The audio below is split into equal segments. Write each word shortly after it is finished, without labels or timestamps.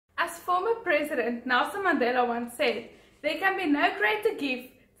former President Nelson Mandela once said, there can be no greater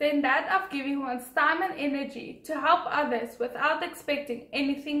gift than that of giving one's time and energy to help others without expecting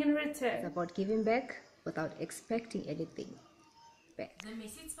anything in return. It's about giving back without expecting anything back. The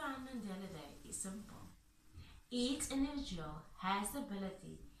message behind Mandela Day is simple. Each individual has the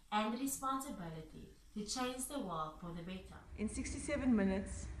ability and the responsibility to change the world for the better. In 67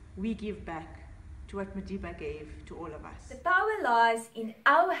 minutes, we give back to what Madiba gave to all of us. The power lies in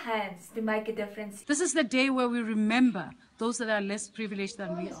our hands to make a difference. This is the day where we remember those that are less privileged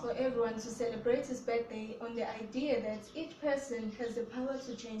than we are. It's for everyone to celebrate his birthday on the idea that each person has the power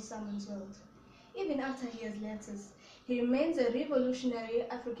to change someone's world. Even after he has left us, he remains a revolutionary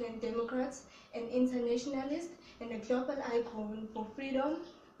African Democrat, an internationalist, and a global icon for freedom,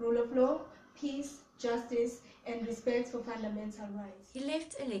 rule of law, peace, justice, and respect for fundamental rights. He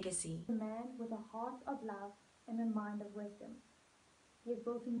left a legacy. A man with a heart of love and a mind of wisdom. He has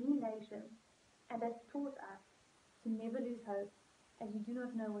built a new nation and has taught us to never lose hope, as you do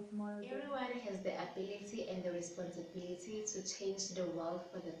not know what tomorrow brings. Everyone has the ability and the responsibility to change the world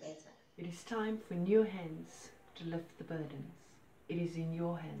for the better. It is time for new hands to lift the burdens. It is in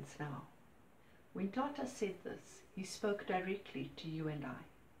your hands now. When Tata said this, he spoke directly to you and I.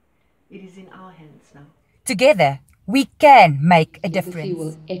 It is in our hands now. Together, we can make a difference. Legacy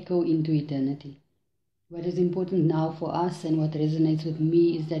will echo into eternity. What is important now for us and what resonates with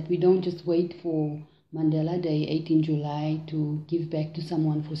me is that we don't just wait for Mandela Day, 18 July, to give back to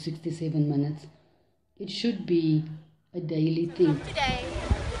someone for 67 minutes. It should be a daily thing. From today,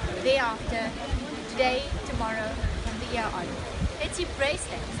 the day after, today, tomorrow, from the year on, let's embrace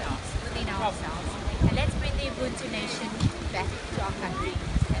themselves within ourselves and let's bring the Ubuntu nation back to our country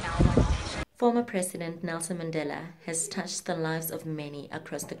and our one nation. Former President Nelson Mandela has touched the lives of many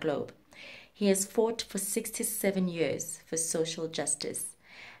across the globe. He has fought for 67 years for social justice.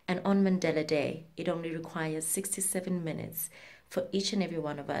 And on Mandela Day, it only requires 67 minutes for each and every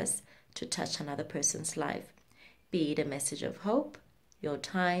one of us to touch another person's life. Be it a message of hope, your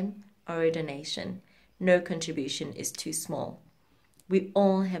time, or a donation. No contribution is too small. We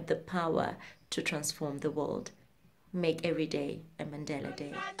all have the power to transform the world. Make every day a Mandela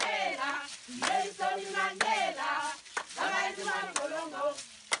Day. Nelson Mandela.